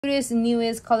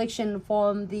newest collection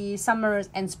from the summers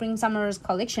and spring summers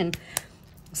collection.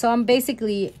 So I'm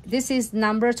basically, this is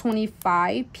number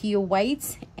 25 pure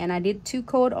whites, and I did 2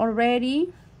 coat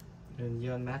already. And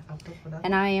you're on matte top coat for that?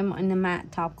 And I am in the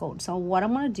matte top coat. So what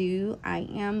I'm gonna do, I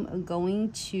am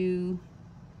going to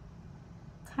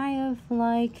kind of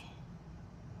like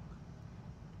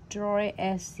draw it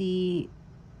as the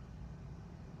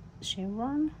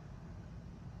chevron.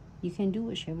 You can do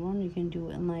a chevron, you can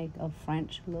do it in like a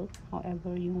French look,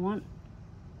 however you want.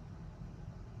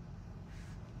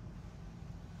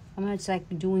 I'm just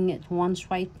like doing it one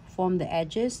stripe from the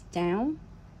edges down,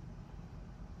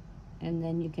 and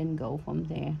then you can go from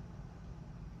there.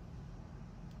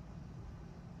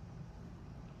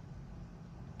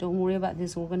 Don't worry about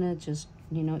this, we're gonna just,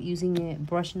 you know, using it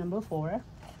brush number 4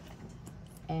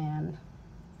 and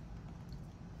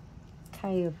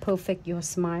kind of perfect your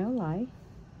smile line.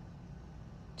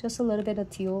 Just a little bit of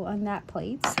teal on that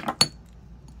plate,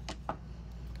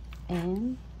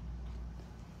 and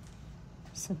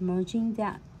submerging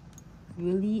that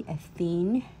really a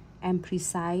thin and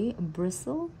precise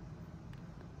bristle.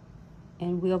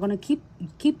 And we are gonna keep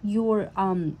your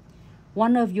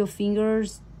one of your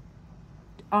fingers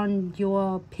on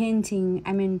your painting,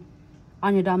 I mean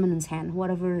on your dominance hand,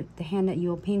 whatever the hand that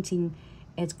you're painting,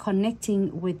 it's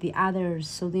connecting with the others,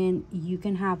 so then you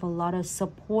can have a lot of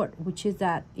support, which is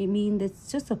that, I mean,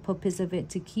 that's just the purpose of it,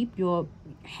 to keep your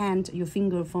hand, your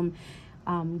finger from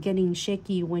getting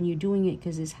shaky when you're doing it,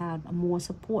 because it's had more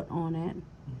support on it.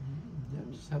 Yeah,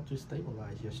 you just have to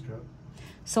stabilize your stroke.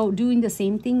 So doing the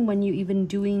same thing when you're even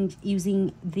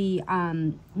using the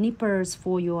nippers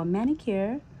for your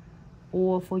manicure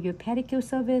or for your pedicure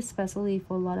service, especially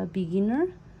for a lot of beginner.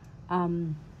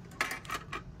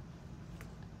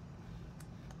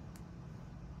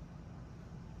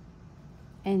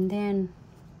 And then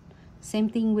same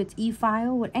thing with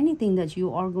e-file, with anything that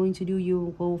you are going to do,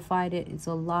 you will find it. It's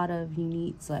a lot of, you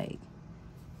need like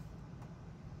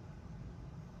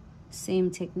same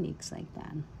techniques like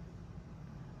that.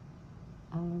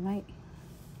 All right.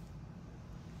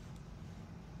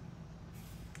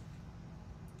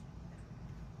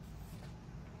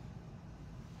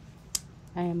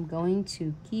 I am going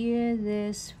to gear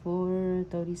this for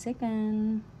 30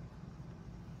 seconds.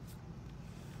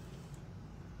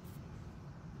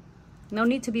 No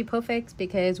need to be perfect,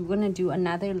 because we're gonna do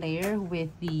another layer with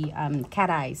the cat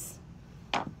eyes.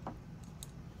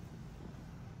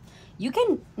 You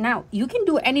can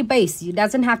do any base. It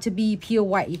doesn't have to be pure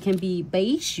white. You can be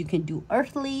beige, you can do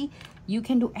earthly, you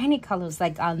can do any colors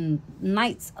like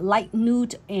nights, light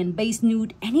nude and base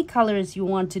nude, any colors you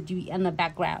want to do in the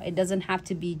background. It doesn't have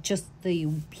to be just the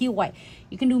pure white.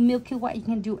 You can do milky white, you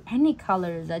can do any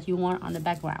colors that you want on the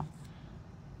background.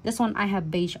 This one I have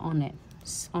beige on it,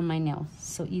 on my nails,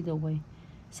 so either way.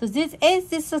 So this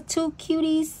are 2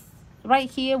 cuties right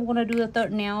here. We're gonna do the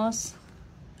third nails.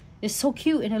 It's so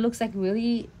cute, and it looks like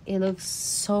really, it looks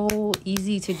so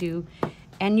easy to do,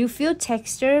 and you feel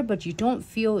texture, but you don't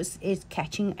feel it's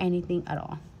catching anything at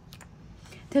all.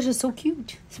 This is so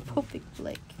cute. It's perfect.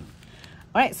 Like,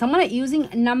 all right, so I'm gonna using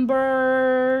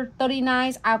number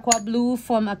 39 aqua blue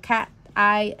from a cat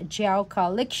eye gel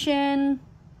collection.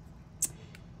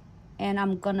 And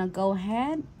I'm gonna go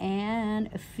ahead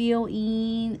and fill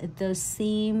in the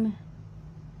same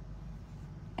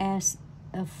as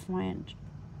a friend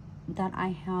that I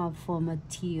have for my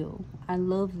teal. I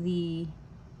love the,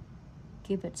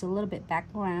 give it a little bit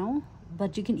background,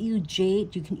 but you can use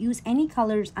jade, you can use any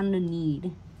colors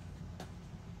underneath.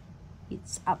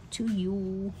 It's up to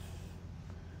you.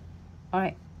 All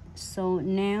right, so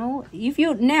now if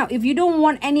you don't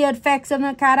want any effects on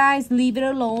the cat eyes, leave it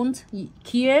alone.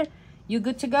 Here you're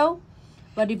good to go.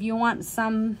 But if you want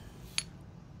some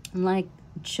like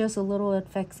just a little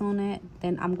effects on it,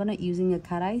 then I'm gonna using a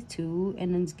cat eye too,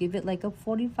 and then give it like a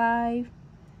 45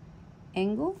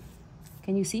 angle.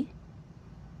 Can you see?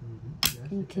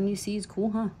 Yes, can you see? It's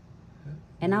cool, huh? Yeah.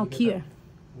 And now here,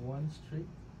 one streak.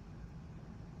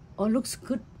 Oh, it looks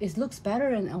good. It looks better,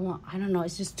 and I don't know,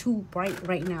 it's just too bright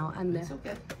right now. And it's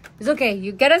okay. It's okay.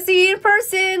 You gotta see it in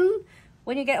person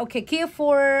when you get okay. Cure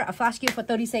for a flash cure for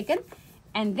 30 seconds.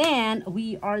 And then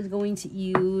we are going to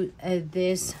use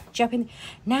this Japanese.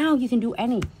 Now you can do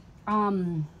any.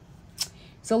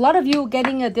 So a lot of you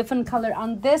getting a different color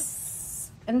on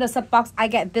this. In the sub box, I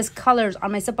get this colors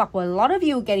on my sub box. Well, a lot of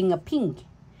you getting a pink.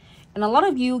 And a lot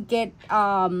of you get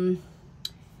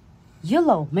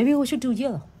yellow. Maybe we should do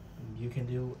yellow. You can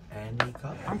do any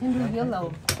color. I can do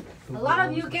yellow. A lot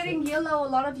of you getting yellow. A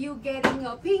lot of you getting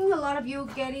pink. A lot of you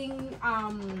getting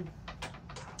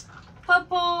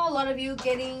purple. A lot of you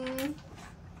getting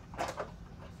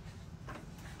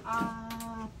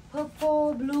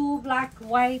Purple, blue, black,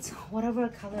 white, whatever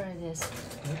color it is.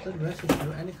 Let the rest of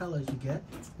you, any colors you get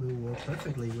will work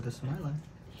perfectly with a smile line.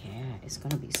 Yeah, it's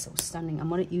gonna be so stunning. I'm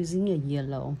gonna using a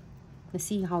yellow. Let's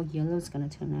see how yellow is gonna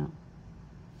turn out.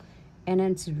 And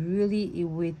then it's really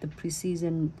with the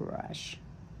precision brush.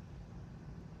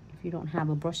 If you don't have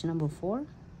a brush number 4.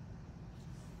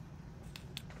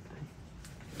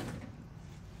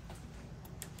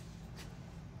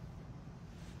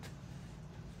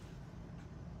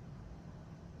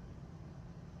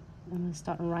 I'm gonna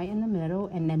start right in the middle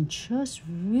and then just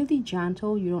really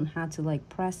gentle. You don't have to like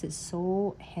press it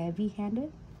so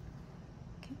heavy-handed.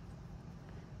 Okay.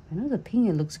 I know the pink,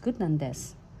 it looks good on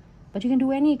this, but you can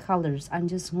do any colors. I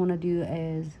just want to do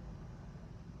is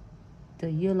the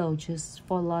yellow, just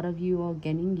for a lot of you are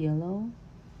getting yellow,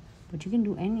 but you can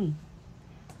do any.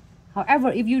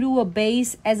 However, if you do a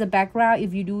base as a background,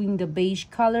 if you're doing the beige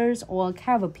colors or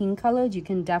have a pink color, you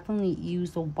can definitely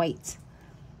use the white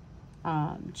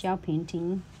gel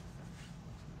painting.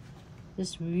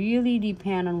 Just really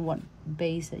depend on what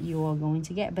base that you are going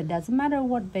to get, but doesn't matter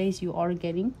what base you are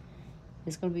getting,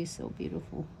 it's gonna be so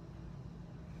beautiful.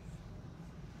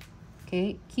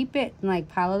 Okay, keep it like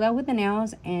parallel with the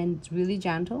nails and it's really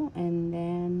gentle, and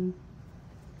then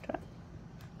try.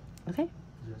 Okay,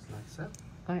 Just like so.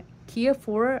 all right, cure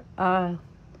for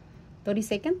 30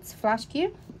 seconds, flash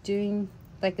cure during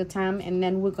like the time, and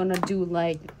then we're gonna do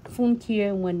like full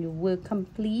cure when you will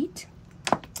complete.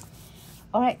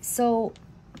 All right, so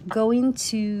going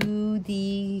to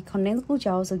the condensed glue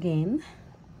gels again,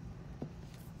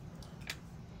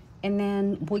 and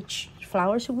then which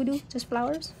flowers should we do? Just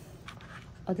flowers?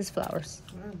 Oh, just flowers.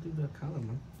 I'll do the color,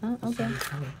 man. Oh, okay. The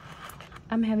color.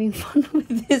 I'm having fun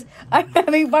with this. I'm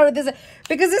having fun with this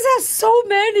because this has so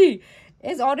many.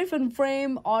 It's all different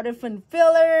frame, all different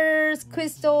fillers,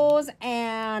 crystals,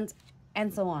 and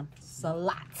so on. It's a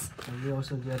lot. And you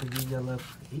also get to give your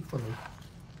love equally.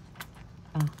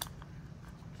 Oh,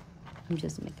 I'm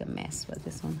just making a mess with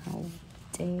this one. How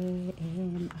dare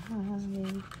I?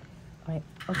 All right,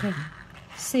 okay.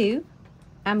 So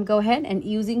I'm go ahead and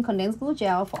using condensed glue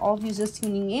gel. For all of you just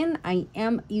tuning in, I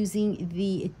am using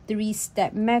the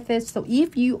 3-step method. So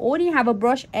if you already have a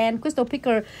brush and crystal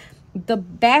picker, the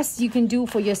best you can do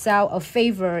for yourself a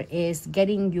favor is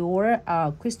getting your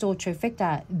crystal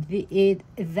trifecta.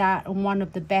 That one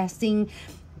of the best thing,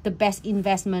 the best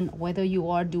investment, whether you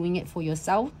are doing it for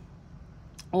yourself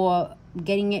or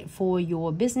getting it for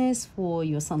your business, for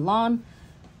your salon,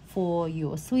 for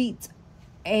your suite.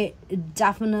 It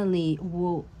definitely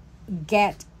will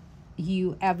get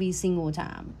you every single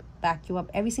time, back you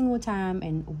up every single time,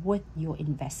 and with your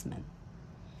investment.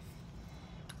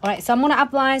 All right, so I'm gonna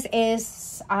apply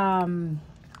is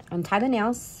untie the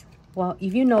nails. Well,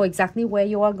 if you know exactly where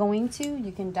you are going to,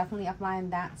 you can definitely apply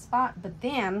in that spot, but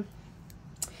then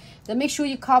make sure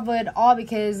you cover it all,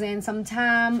 because then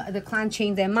sometime the client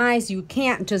change their minds. You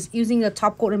can't just using the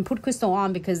top coat and put crystal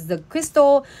on, because the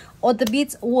crystal or the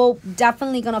beads will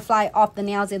definitely gonna fly off the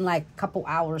nails in like a couple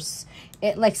hours.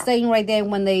 It like staying right there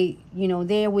when they, you know,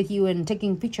 there with you and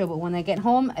taking picture, but when they get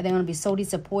home, they're gonna be so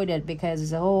disappointed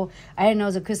because, oh, I didn't know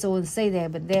the crystal would stay there.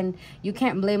 But then you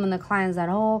can't blame on the clients that,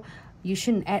 oh, you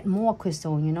shouldn't add more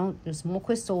crystal. You know, there's more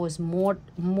crystal is more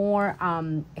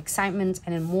excitement,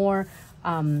 and then more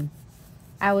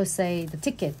I would say the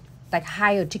ticket, like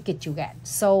higher ticket you get.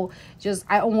 So just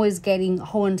I always getting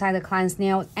whole entire client's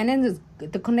nail, and then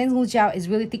the condensed glue gel is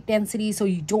really thick density, so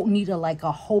you don't need like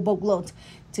a whole boatload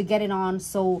to get it on.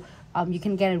 So you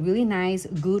can get a really nice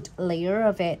good layer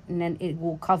of it, and then it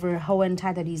will cover whole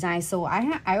entire design. So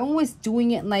I always doing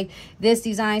it like this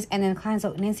designs, and then clients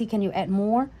like, Nancy, can you add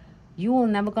more? You will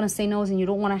never gonna say no, and you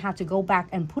don't want to have to go back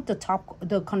and put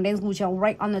the condensed glue gel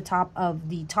right on the top of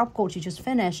the top coat you just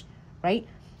finished, right?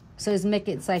 So it's make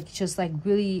it like just like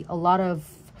really a lot of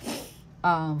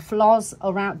flaws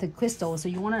around the crystal. So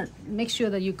you want to make sure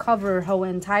that you cover whole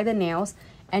entire nails,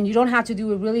 and you don't have to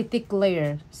do a really thick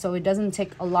layer, so it doesn't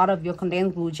take a lot of your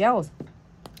condensed glue gels.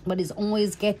 But it's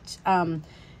always get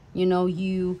you know,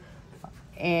 you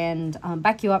and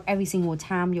back you up every single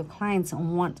time your clients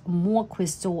want more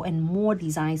crystal and more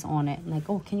designs on it. Like,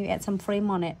 oh, can you add some frame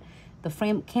on it? The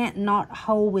frame can't not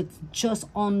hold with just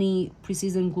only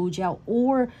precision glue gel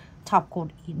or top coat.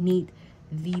 You need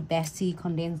the Bestie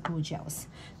condensed glue gels.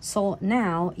 So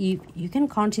now if you can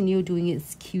continue doing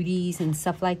its cuties and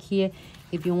stuff like here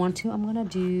if you want to. I'm gonna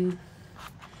do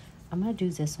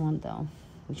this one though.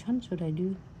 Which one should I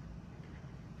do?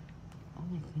 Oh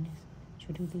my goodness,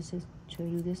 should I do this? Should I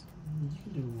do this? You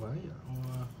can do white,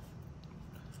 or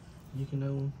you can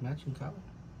do matching color,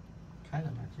 kind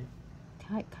of matching.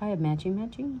 Kind of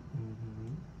matching.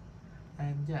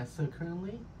 And yeah, so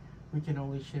currently we can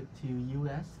only ship to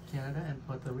US, Canada, and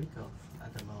Puerto Rico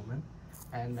at the moment,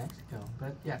 and Mexico.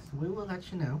 But yes, we will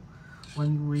let you know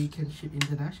when we can ship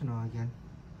international again.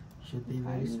 Should be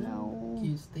very soon.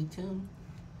 Please stay tuned.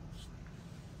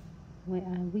 Where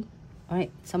are we? All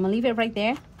right, so I'm gonna leave it right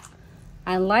there.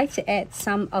 I like to add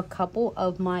a couple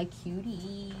of my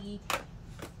cutie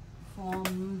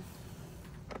from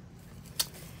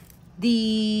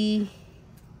the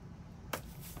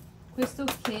Crystal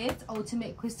Kit,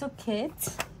 Ultimate Crystal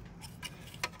Kit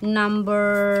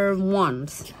number 1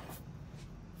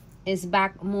 is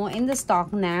back more in the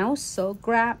stock now, so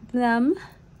grab them.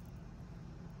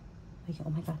 Oh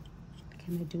my god,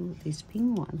 can I do this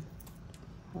pink one?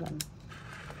 Hold on.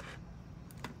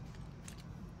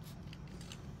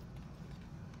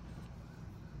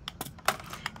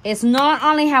 It's not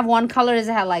only have one color, it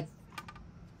have like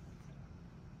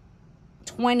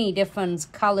 20 different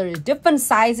colors, different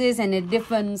sizes, and a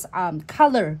different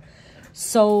color.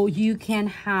 So you can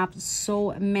have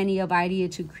so many of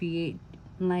ideas to create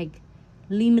like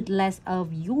limitless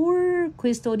of your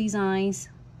crystal designs.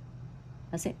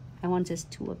 That's it. I want just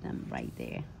 2 of them right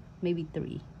there, maybe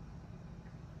 3.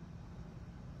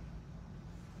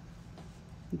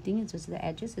 I think it's just the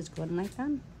edges is good like that.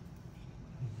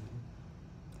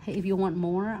 Hey, if you want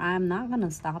more, I'm not gonna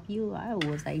stop you. I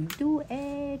always like, do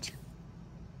it.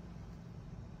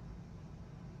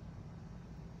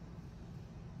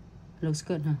 Looks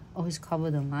good, huh? Always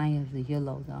cover the line of the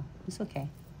yellow though. It's okay.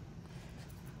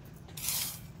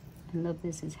 I love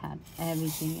this. It had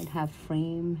everything. It had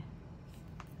frame.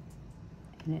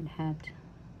 And it had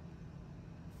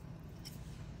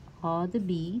all the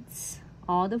beads,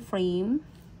 all the frame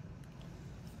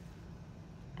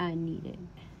I needed.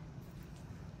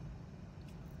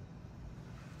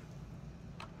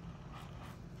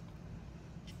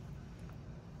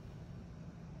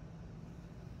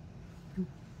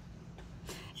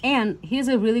 And here's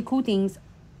a really cool thing.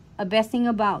 A best thing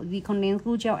about the condensed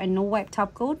glue gel and no wipe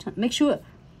top coat. Make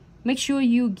sure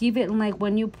you give it, like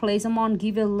when you place them on,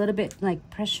 give it a little bit like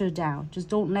pressure down. Just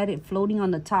don't let it floating on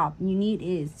the top. You need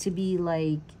it to be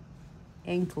like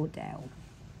angled down.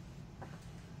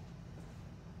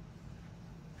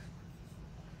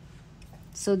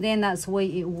 So then that's why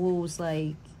it was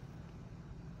like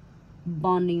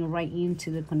bonding right into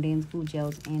the condensed glue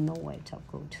gels and no wipe top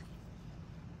coat.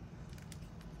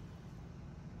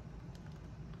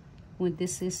 When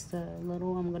this is the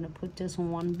little, I'm gonna put this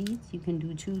on 1 bead. You can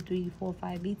do 2, 3, 4,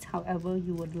 5 beads, however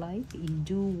you would like. You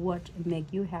do what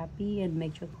make you happy and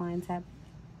make your clients happy.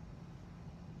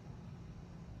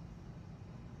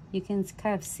 You can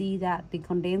kind of see that the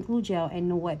condensed glue gel and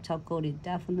no wipe top coat, it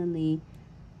definitely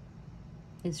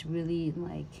is really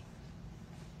like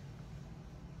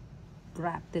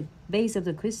wrap the base of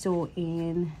the crystal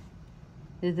in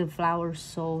the flower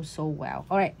so well.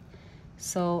 All right,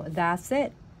 so that's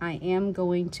it. I am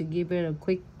going to give it a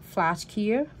quick flash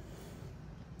here.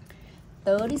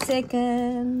 30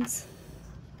 seconds.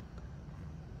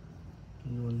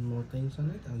 You want more things on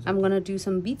it? I'm gonna do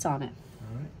some beads on it.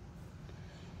 All right.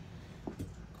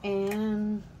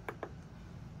 And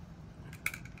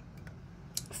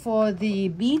for the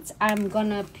beads, I'm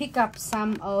gonna pick up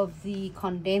some of the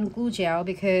condensed glue gel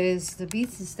because the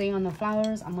beads stay on the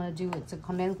flowers. I'm gonna do it to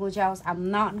condensed glue gels.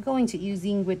 I'm not going to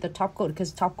using with the top coat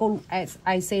because top coat, as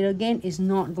I say it again, is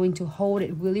not going to hold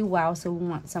it really well. So we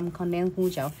want some condensed glue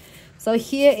gel. So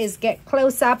here is get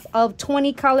close up of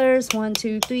 20 colors. 1,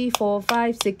 2, 3, 4,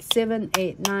 5, 6, 7,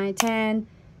 8, 9, 10,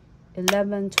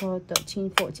 11, 12,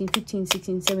 13, 14, 15,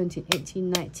 16, 17,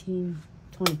 18, 19,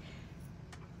 20.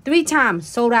 3 times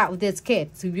sold out with this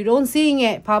kit. So if you don't seeing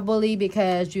it, probably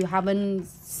because you haven't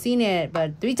seen it,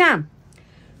 but 3 times.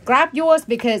 Grab yours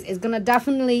because it's gonna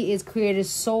definitely is created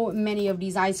so many of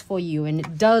these eyes for you, and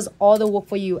it does all the work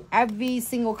for you. Every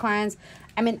single clients,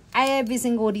 I mean every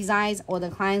single designs or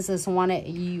the clients that want it,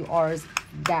 you are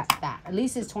got that. At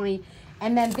least it's 20.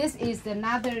 And then this is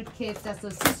another kit that's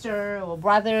the sister or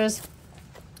brothers.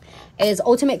 Is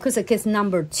Ultimate Crystal Kit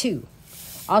number 2.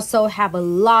 Also have a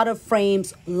lot of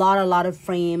frames, lot of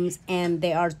frames, and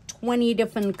there are 20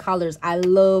 different colors. I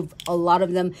love a lot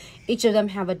of them. Each of them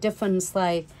have a different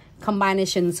like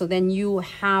combination. So then you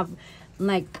have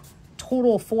like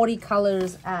total 40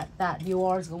 colors that you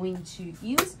are going to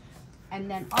use. And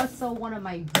then also one of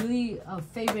my really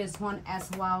favorites one as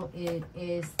well, it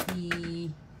is the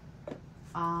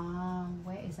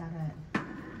where is that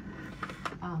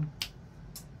at?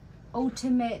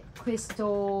 Ultimate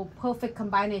Crystal Perfect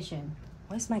Combination.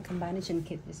 Where's my combination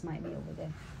kit? This might be over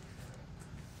there.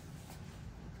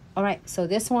 All right, so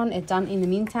this one is done. In the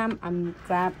meantime, I'm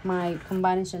grab my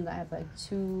combinations. I have like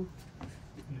 2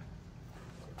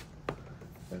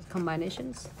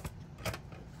 combinations.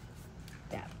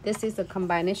 Yeah, this is the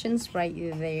combinations right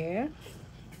there.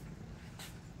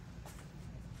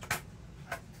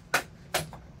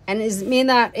 And it's mean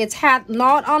that it's had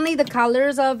not only the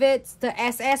colors of it, the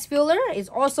SS filler, it's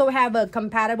also have a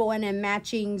compatible and it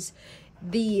matchings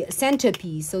the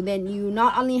centerpiece. So then you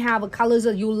not only have a colors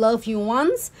that you love, you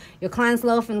want, your clients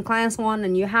love and clients want,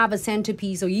 and you have a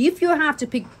centerpiece. So if you have to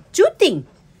pick 2 things,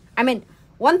 I mean,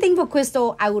 one thing for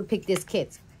Crystal, I would pick this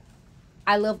kit.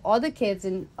 I love all the kits,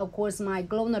 and of course my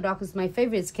glow in the dark is my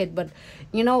favorite kit. But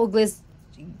you know, Glitz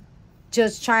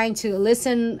just trying to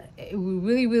listen,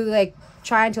 really like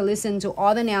trying to listen to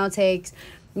all the nail techs,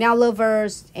 nail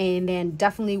lovers, and then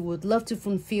definitely would love to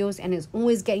fulfill, and it's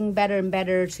always getting better and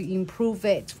better to improve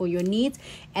it for your needs.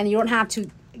 And you don't have to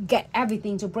get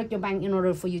everything to break your bank in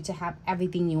order for you to have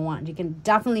everything you want. You can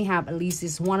definitely have at least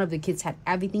this one of the kits had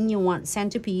everything you want.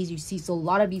 Centerpiece, you see, so a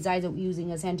lot of designs are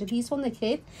using a centerpiece from the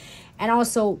kit, and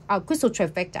also crystal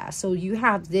trifecta. So you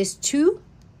have this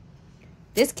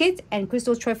kit and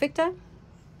crystal trifecta.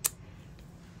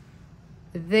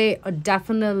 They are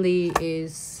definitely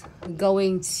is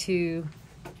going to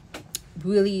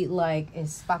really like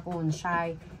sparkle and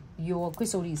shine your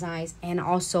crystal designs, and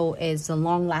also is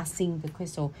long lasting the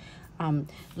crystal.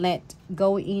 Let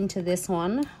go into this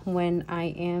one when I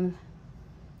am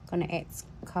gonna add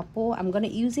a couple. I'm gonna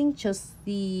using just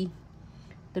the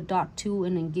dot tool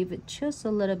and then give it just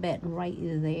a little bit right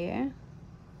there,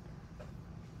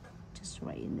 just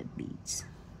right in the beads.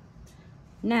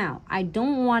 Now, I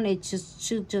don't want it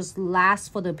to just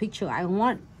last for the picture. I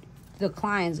want the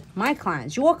clients, my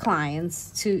clients, your clients,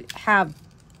 to have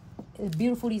a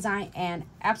beautiful design and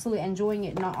absolutely enjoying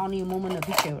it, not only a moment of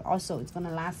picture, also it's going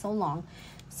to last so long.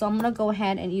 So I'm going to go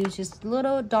ahead and use just a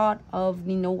little dot of,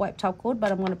 you know, white top coat,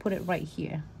 but I'm going to put it right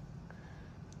here.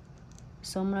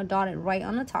 So I'm going to dot it right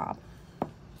on the top.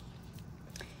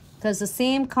 Because the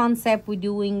same concept we're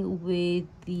doing with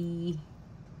the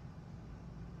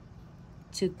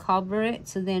to cover it,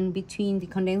 so then between the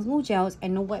condensed glue gels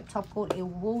and the wet top coat, it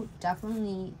will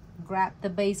definitely grab the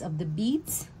base of the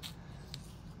beads.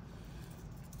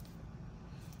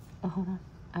 Oh, hold on,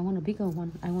 I want a bigger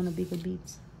one. I want a bigger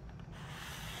beads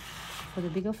for the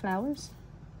bigger flowers.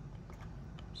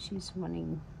 She's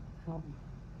running out.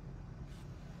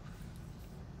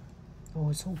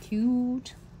 Oh, so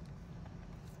cute.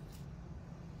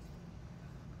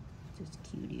 Just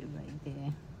cutie right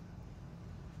there.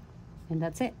 And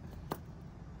that's it.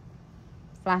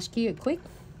 Flash key it quick.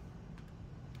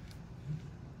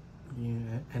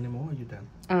 Yeah, any more? Are you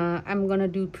done? I'm gonna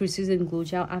do precision glue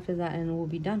gel after that, and we'll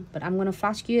be done. But I'm gonna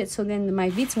flash key it so then my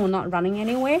beads will not running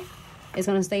anywhere. It's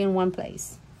gonna stay in one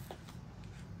place.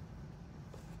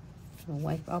 I'll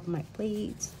wipe off my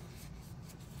plates.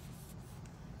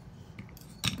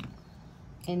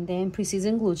 And then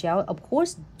precision glue gel. Of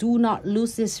course, do not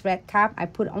lose this red cap. I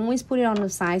always put it on the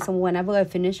side, so whenever I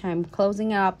finish, I'm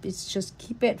closing it up. It's just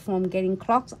keep it from getting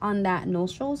clogs on that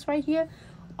nostrils right here.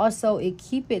 Also, it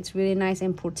keep it really nice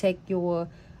and protect your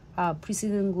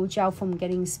precision glue gel from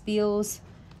getting spills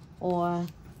or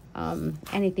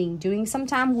anything. During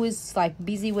sometime with like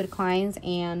busy with clients,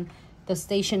 and the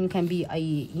station can be a,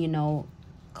 you know,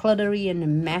 cluttery and a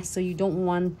mess, so you don't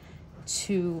want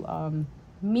to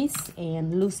miss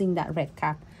and losing that red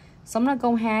cap. So I'm gonna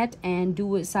go ahead and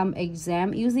do some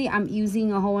exam. Usually I'm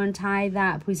using a whole entire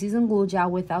that precision glue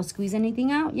gel without squeezing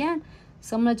anything out yet.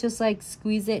 So I'm gonna just like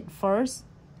squeeze it first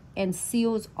and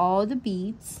seals all the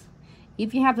beads.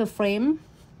 If you have a frame,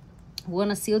 we're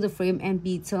gonna seal the frame and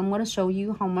beads. So I'm gonna show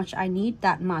you how much I need.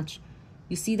 That much.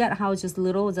 You see that how it's just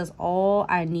little? That's all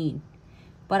I need.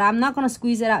 But I'm not gonna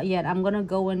squeeze it out yet. I'm gonna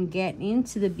go and get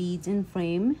into the beads and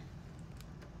frame.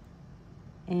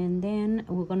 And then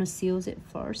we're gonna seal it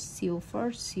first.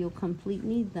 Seal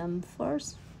completely them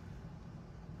first.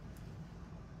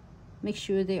 Make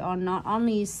sure they are not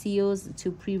only seals to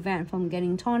prevent from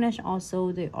getting tarnished,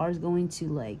 also they are going to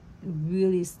like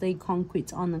really stay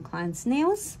concrete on the client's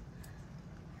nails.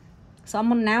 So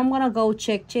I'm gonna go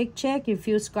check. If you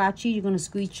feel scratchy, you're gonna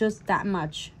squeeze just that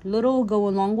much. Little will go a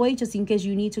long way, just in case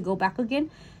you need to go back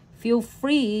again. Feel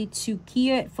free to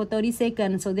key it for 30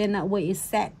 seconds, so then that way it's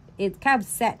set. It's kind of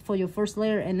set for your first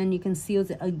layer, and then you can seal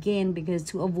it again, because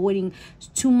to avoiding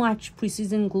too much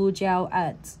precision glue gel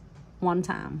at one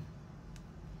time.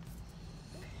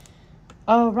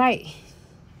 All right,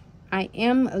 I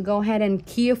am go ahead and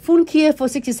full key for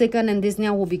 60 seconds, and this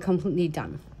nail will be completely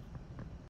done.